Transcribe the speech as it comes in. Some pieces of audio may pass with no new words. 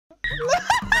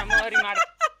राम्ररी माड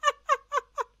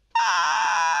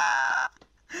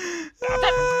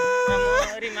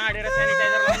राम्ररी माडेर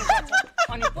स्यानिटाइजर लाउनु पर्छ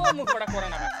अनि पो मुखबाट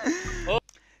कोरोना हो।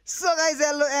 सो गाइज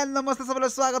हेलो एन्ड नमस्ते सबैलाई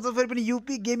स्वागत छ फेरि पनि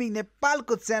यूपी गेमिङ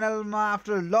नेपालको च्यानलमा।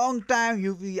 आफ्टर लङ टाइम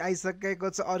यूपी आइसकेको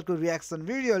छ अर्को रियाक्सन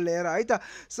भिडियो लिएर है त।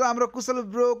 सो हाम्रो कुशल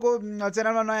ब्रोको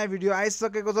च्यानलमा नयाँ भिडियो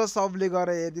आइसकेको छ, सबले गएर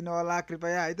हेरिदिनु होला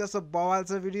कृपया है त। सो बवाल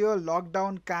छ भिडियो,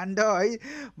 लकडाउन काण्ड है,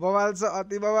 बवाल छ,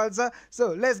 अति बवाल छ।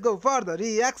 So let's go for the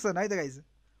reaction है त guys.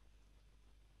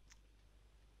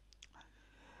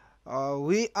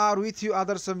 We are with you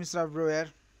Adarsh Mishra bro यार,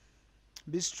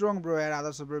 बी स्ट्रङ ब्रो यार,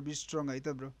 आदर्श ब्रो बी स्ट्रङ है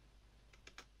त ब्रो।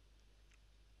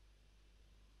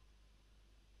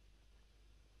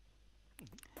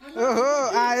 ओहो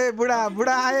आए बुढा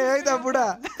बुढा आए है त बुढा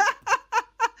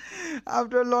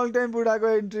आफ्टर लङ टाइम बुढाको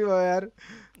एन्ट्री भयो यार।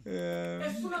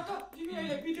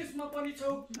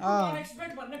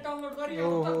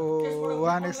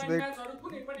 वान एक्सपेक्ट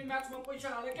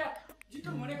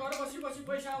जित्नु भने घर बसी बसी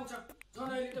पैसा आउँछ।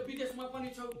 झन् अहिले त विदेशमा पनि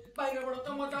छौ, बाहिरबाट त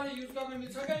मजाले युज गर्न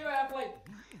मिल्छ क्या यो एपलाई।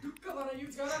 ढुक्क भएर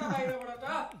युज गर न बाहिरबाट त।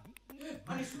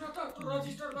 अनि सुन त, तँ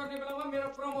रजिस्टर गर्ने बेलामा मेरो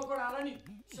प्रोमो कोड हाल नि,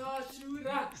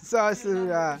 ससुरा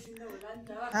ससुरा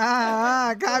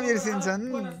कहाँ बिर्सिन्छन्।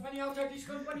 बोनस पनि आउँछ,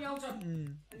 डिस्काउन्ट पनि आउँछ।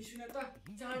 अनि सुन त,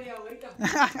 चाँडै आऊ है त।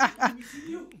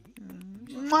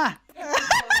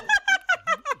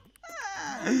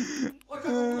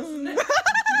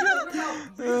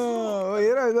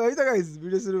 हेर है त गाइस,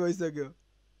 भिडियो सुरु भइसक्यो।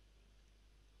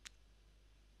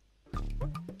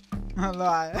 ल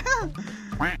आयो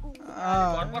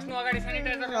घर बस्नु अगाडि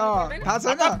स्यानिटाइजर लाउनु पर्दैन थाहा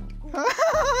छैन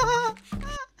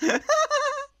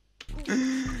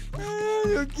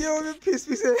यो के हो फिस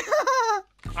फिसे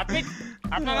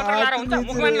हातमा मात्र लाएर हुन्छ,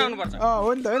 मुखमा नि लाउनु पर्छ। हो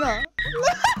नि त हैन,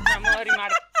 राम्ररी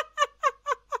माड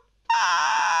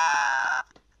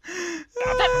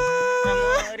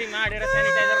राम्ररी माडेर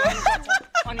स्यानिटाइजर लाउनु पर्छ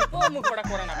अनि पो मुखबाट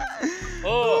कोरोना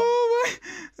हो।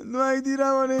 नुहाइदिरा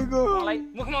भनेको मलाई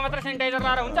मुखमा मात्र स्यानिटाइजर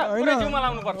लाएर हुन्छ, पुरै जिउमा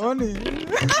लाउनु पर्छ। हो नि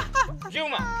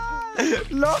जिउमा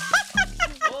ल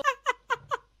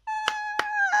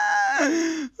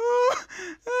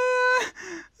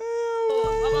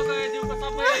अब गयो जिउको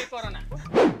सबै कोरोना।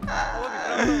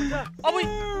 अब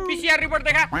पीसीआर रिपोर्ट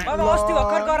देखा। अब अस्ति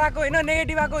भर्खर गराएको होइन,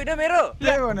 नेगेटिभ आएको होइन मेरो।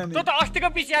 के भने नि त्यो त अस्तिको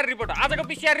पीसीआर रिपोर्ट हो, आजको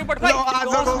पीसीआर रिपोर्ट खै।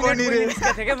 आजको पनि रे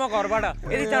निस्केको थियो के म घरबाट,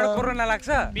 यति चाँडो कोरोना लाग्छ।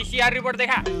 पीसीआर रिपोर्ट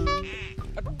देखा।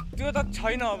 त्यो त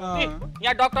छैन। अब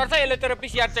यहाँ डाक्टर छ, यसले तेरो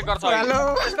पीसीआर चेक गर्छ। हेलो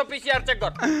यसको पीसीआर चेक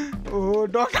गर। ओ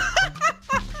डक्टर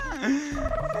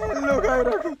लो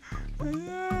खाइराख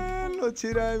लो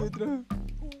छिराए भित्र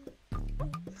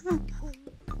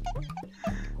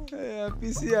ए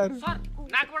पीसीआर सर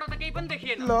नाकबाट त केही पनि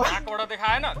देखिएन। ल। नाकबाट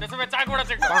देखाएन, त्यसो भए चाकबाट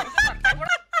चेक गर।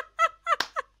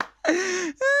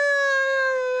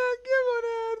 के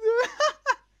भने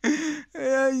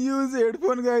यार युज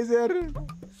हेडफोन गाइस यार।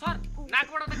 सर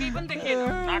नाकबाट त केही पनि देखिएन।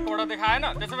 नाकबाट देखाएन,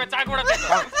 त्यसो भए चाकबाट चेक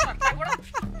गर। चाकबाट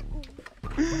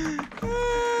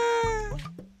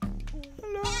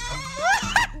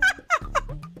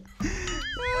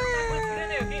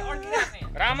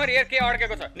राम्ररी हेर के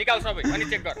अड्केको छ, निकाल सबै अनि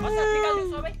चेक गर। सर निकाल्नु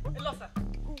सबै। ल सर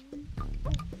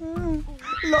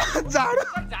ल झाडु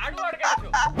सर झाडु अड्केको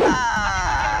थियो।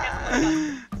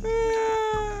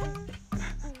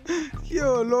 के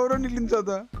हो लौरो निक्लिन्छ त।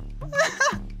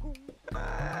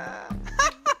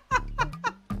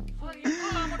 सर यस्तो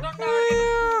लामो डन्डा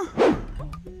अड्केको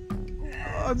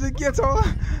अझै के छ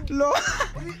ल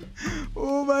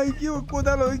ओ भाइ के हो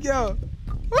कोदालो हो क्या हो। छ।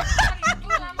 यस्तो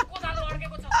लामो कोदालो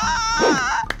अड्केको छ।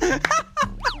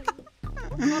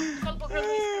 कल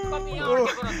पक्रेको कति यहाँ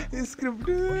अड्केको रहेछ। स्क्रिप्ट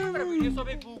यो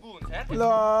सबै गुगु हुन्छ यार। ल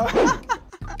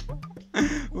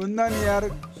हुन्न नि यार।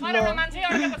 सर एउटा मान्छे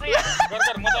अड्केको छ यहाँ। गर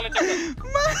गर मजाले चेक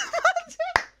गर।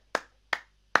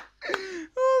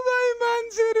 ओ भाइ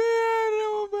मान्छे रे यार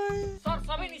ओ भाइ। सर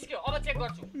सबै निस्क्यो, अब चेक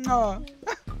गर्छु।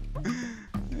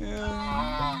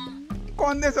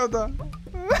 कन्दे छ त।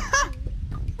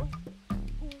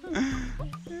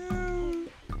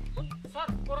 सर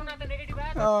कोरोना त नेगेटिभ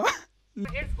आयो।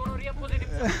 एड्स गोनोरिया पोजिटिभ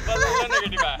छ। बल्ल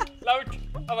नेगेटिभ आयो। लाउट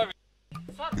अब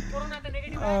सर कोरोना त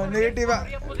नेगेटिभ आयो। नेगेटिभ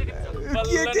गोनोरिया पोजिटिभ छ।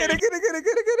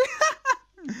 के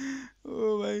ओ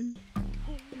भाइ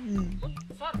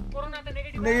सर कोरोना त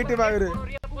नेगेटिभ नेगेटिभ आयो रे।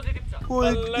 गोनोरिया पोजिटिभ छ।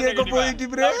 के को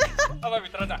पोजिटिभ रे। अब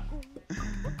भित्र जा।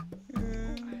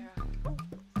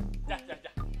 जा जा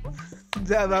जा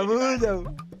जा बाबु जाऊ,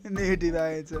 नेगेटिभ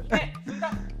आएछ।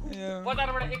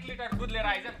 बजारबाट 1 लिटर दुध लिएर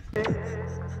आइज।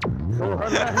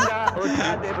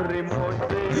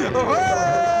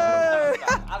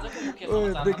 आजको मुख्य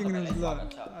समाचारमा breaking तपाईलाई news ल। स्वागत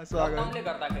छ। स्वागत। लकडाउनले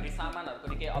गर्दाखेरि सामानहरूको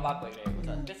निकै अभाव भइरहेको छ।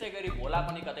 त्यसै गरी भोला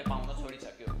पनि कतै पाउन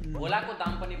छोडिसक्यो। भोलाको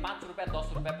दाम पनि 5 रुपैयाँ 10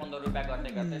 रुपैयाँ 15 रुपैयाँ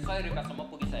गर्दै गर्दै 100 रुपैयाँसम्म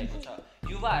पुगिसकेको छ।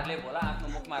 युवाहरूले भोला आफ्नो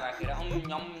मुखमा राखेर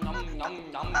चलाउन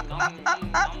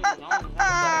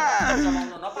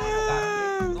नपाएको कारणले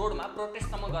रोडमा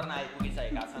प्रोटेस्टसम्म गर्न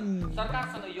आइपुगिसकेका छन्।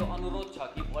 सरकारसँग यो अनुरोध छ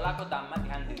कि भोलाको दाममा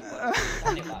ध्यान दिनुपर्छ।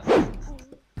 धन्यवाद।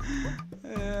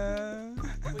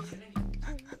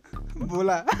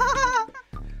 बोला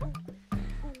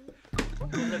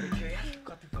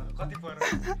कति पर्यो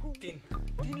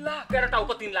 3 लाख तेरो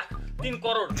टाउको 3 लाख 3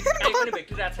 करोड काहीँ पनि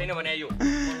भेटिरहेको छैन भने यो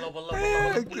बल्ल बल्ल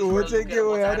के हो चाहिँ के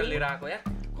हो यार लिएर आएको यार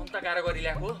कम्ता गाह्रो गरी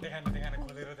ल्याएको देखान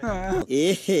खोलेर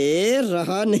एहे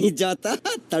रहा नहीं जाता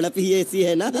तड़प ही ऐसी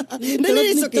है ना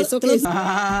नहीं सोके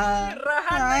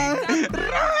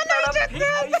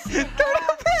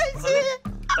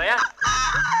दया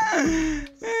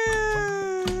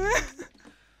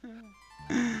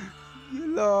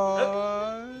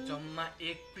जम्मा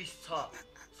 1 पिस छ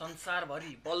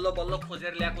संसारभरि बल्ल बल्ल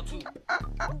खोजेर ल्याएको छु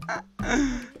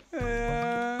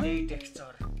त्यही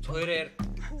टेक्सचर छोएर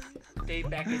त्यही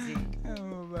प्याकेजिङ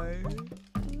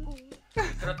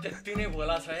भित्र त्यति नै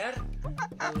भोला छ यार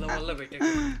बल्ल बल्ल भेटेको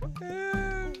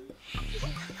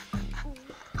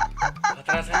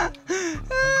खतरा छ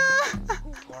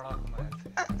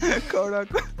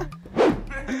कडक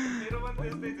मेरो पनि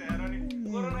त्यस्तै छ यार अनि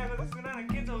कोरोनाको त सुन न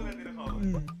के छ उतातिर खबर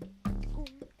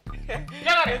के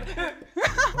गरे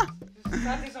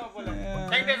साथीसँग बोले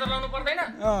सेनिटाइजर लाउनु पर्दैन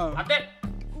हात दे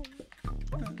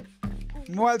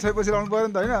मोबाइल छोएपछि लाउनु पर्यो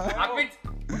नि त होइन हात पिच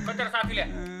कतेर साथीले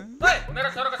ओइ मेरो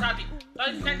छोरोको साथी तै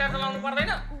सेनिटाइजर लाउनु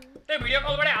पर्दैन त्यही भिडियो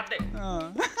कलबाटै हात दे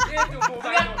ए त्यो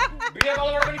मोबाइल भिडियो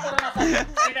कलबाट पनि कोरोना छ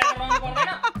सेनिटाइजर लाउनु पर्दैन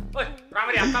ओइ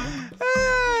राम्ररी हात ताप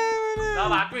ल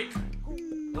अब हात पिच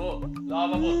हो ल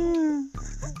अब बोल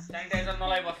सेनिटाइजर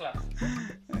नलाइ बस्ला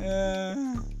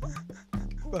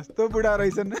कस्तो बुढा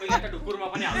रहेछन् पहिले त ढुकुरमा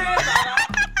पनि हाल्नु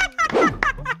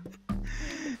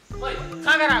ओइ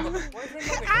कहाँ गएर आएको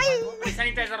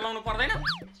सेनिटाइजर लाउनु पर्दैन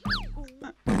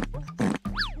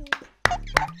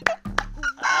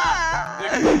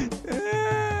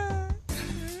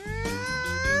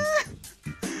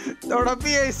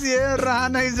तड़पी ऐसी है रहा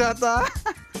नहीं जाता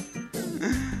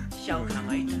स्याउ खाम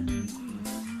है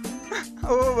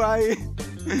ओ भाई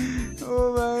ओ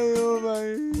भाई ओ भाई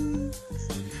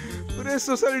पुरै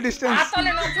सोशल डिस्टेंस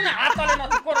हातले नछु न हातले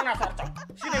नछु कोरोना सर्छ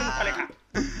सिधै मुखले खा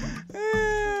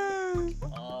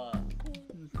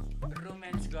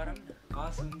रोमान्स गरम न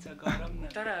हस हुन्छ गरम न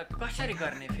तर कसरी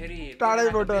गर्ने फेरि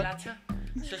टाढैबाट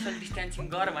सोशल डिस्टेन्सिङ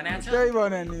गर भनेको छ त्यही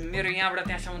भने नि मेरो यहाँबाट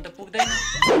त्यहाँसम्म त पुग्दैन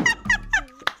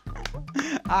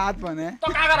हात भने त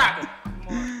कहाँ गएर आएको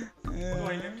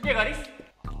के गरिस्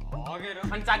हगेर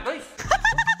अनि चाक धोइस्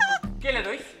केले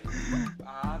धोइस्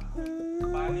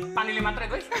पानीले मात्रै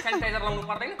धोइस् सेनिटाइजर लाउनु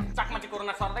पर्दैन चाकमा चाहिँ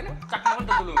कोरोना सर्दैन चाकमा पनि त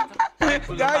धुलो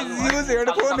हुन्छ गाइस युज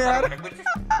हेडफोन यार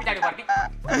पछाडि फर्की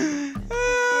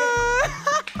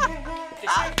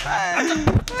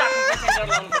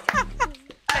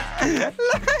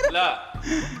ल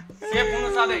सेफ हुनु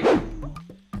सधैँ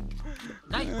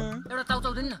दाइ एउटा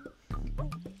चाउचाउ दिनु न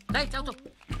दाइ चाउचाउ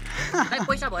दाइ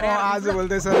पैसा भरे आज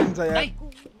बोल्दै सरिन्छ यार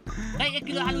दाइ 1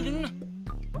 किलो आलु दिनु न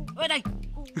ओइ दाइ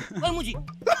ओइ मुजी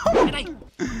ए दाइ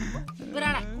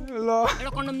राडा ल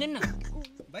एउटा कन्डम दिनु न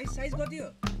भाइ साइज कति हो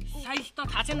साइज त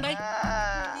थाहा छैन दाइ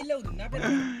इले नापेर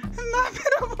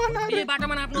बना ए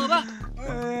बाटोमा नाप्नु हो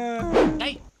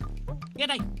दाइ ए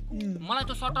दाइ मलाई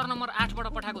त सटर नम्बर 8 बाट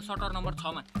पठाएको सटर नम्बर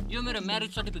 6 मा यो मेरो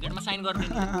म्यारेज सर्टिफिकेटमा साइन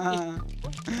गरिदिनु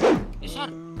ए सर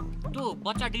त्यो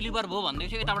बच्चा डेलिभर भयो भन्दै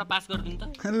थियो यताबाट पास गरिदिनु त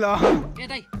ल ए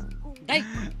दाइ दाइ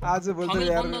आज बोल्दै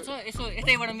यार बन्द छ यसो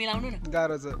यतैबाट मिलाउनु न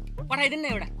गाह्रो छ पठाइदिनु न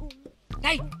एउटा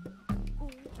दाइ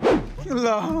ल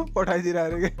पठाइदिरा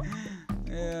अरे के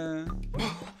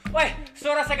ओइ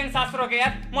 16 सेकेन्ड सास रोके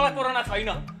यार मलाई कोरोना छैन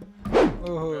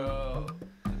ओहो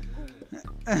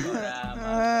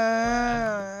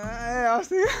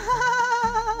अस्ति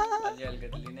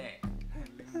अलिकति लिने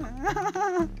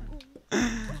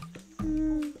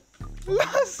ल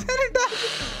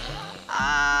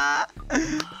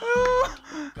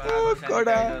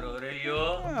कडा हो रे यो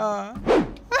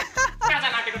कहाँ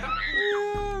जान आँटेको त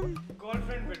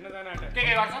गर्लफ्रेन्ड भेट्न जान आँटे के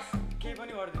गर्छस् केही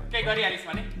पनि गर्दैन के गरिहालिस्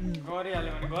भने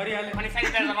गरिहाल्यो भने गरिहाल्यो अनि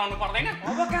सेनिटाइजर लाउनु पर्दैन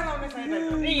अब कहाँ लाउने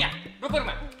सेनिटाइजर नि यहाँ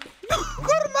डुकुरमा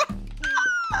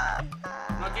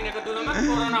नचिनेको दुलोमा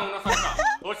कोरोना हुन सक्छ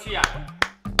होसियार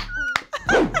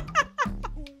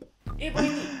ए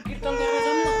बहिनी कीर्तन गर्न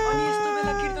जाऊँ न अनि यस्तो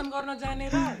बेला कीर्तन गर्न जाने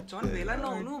र झन् भेला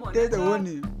नहुने भन्नु त्यही त हो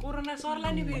नि कोरोना सर्ला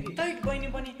नि फेरि तै बहिनी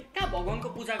पनि कहाँ भगवानको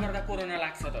पूजा गर्दा कोरोना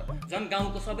लाग्छ त झन्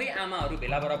गाउँको सबै आमाहरू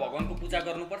भेला भएर भगवानको पूजा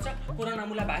गर्नुपर्छ कोरोना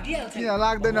मुला भागिहाल्छ किन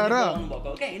लाग्दैन र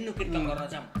भएको क्या हिँड्नु कीर्तन गर्न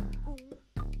जाऊँ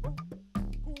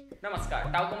नमस्कार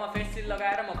टाउकोमा फेस सिल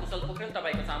लगाएर म कुशल पोखरेल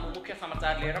तपाईँको सामु मुख्य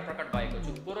समाचार लिएर प्रकट भएको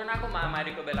छु कोरोनाको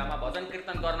महामारीको बेलामा भजन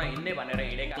कीर्तन गर्न हिँड्ने भनेर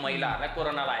हिँडेका महिलाहरूलाई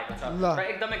कोरोना लागेको छ र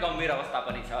एकदमै गम्भीर अवस्था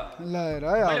पनि छ ल हेर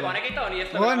है मैले भनेकै त अनि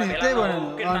यस्तो बेलामा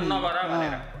कीर्तन नगर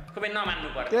भनेर खुबै नमान्नु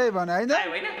पर्यो त्यही भने हैन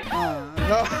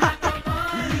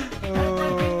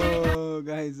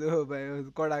गाइज हो भाइ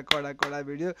कडा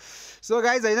भिडियो सो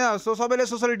गाइज होइन सो सबैले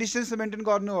सोसल डिस्टेन्स मेन्टेन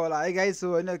गर्नु होला है गाइज सो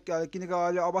होइन किनकि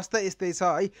अहिले अवस्था यस्तै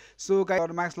छ है सो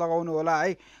गाइज मास्क लगाउनु होला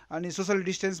है अनि सोसल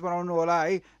डिस्टेन्स बनाउनु होला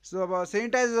है सो अब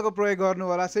सेनिटाइजरको प्रयोग गर्नु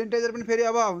होला सेनिटाइजर पनि फेरि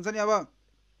अब हुन्छ नि अब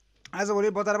आजभोलि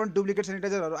बजारमा पनि डुप्लिकेट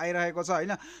सेनिटाइजरहरू आइरहेको छ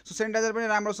होइन सो सेनिटाइजर पनि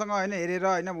राम्रोसँग होइन हेरेर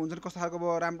होइन हुन्छ नि कस्तो खालको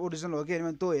अब राम्रो ओरिजिनल हो कि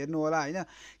होइन त्यो हेर्नु होला होइन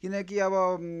किनकि अब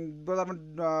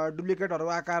बजारमा डुप्लिकेटहरू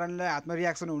आएको कारणले हातमा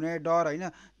रियाक्सन हुने डर होइन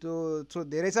त्यो सो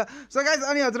धेरै छ सो गाइज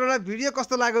अनि हजुरहरूलाई भिडियो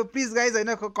कस्तो लाग्यो प्लिज गाइज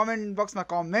होइन कमेन्ट बक्समा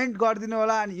कमेन्ट गरिदिनु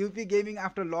होला अनि UP gaming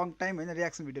after long time होइन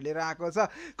रियाक्सन भिडियो लिएर आएको छ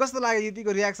कस्तो लाग्यो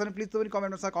युपीको रियाक्सन प्लिज त्यो पनि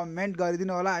कमेन्ट बक्समा कमेन्ट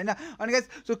गरिदिनु होला होइन अनि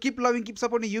guys so keep loving keep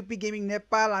supporting UP gaming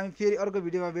Nepal हामी फेरि अर्को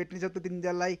भिडियोमा भेट्नेछौँ त्यो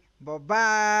तिनजनालाई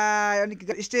बाई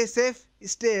अनि स्टे सेफ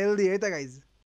स्टे हेल्दी है त गाइज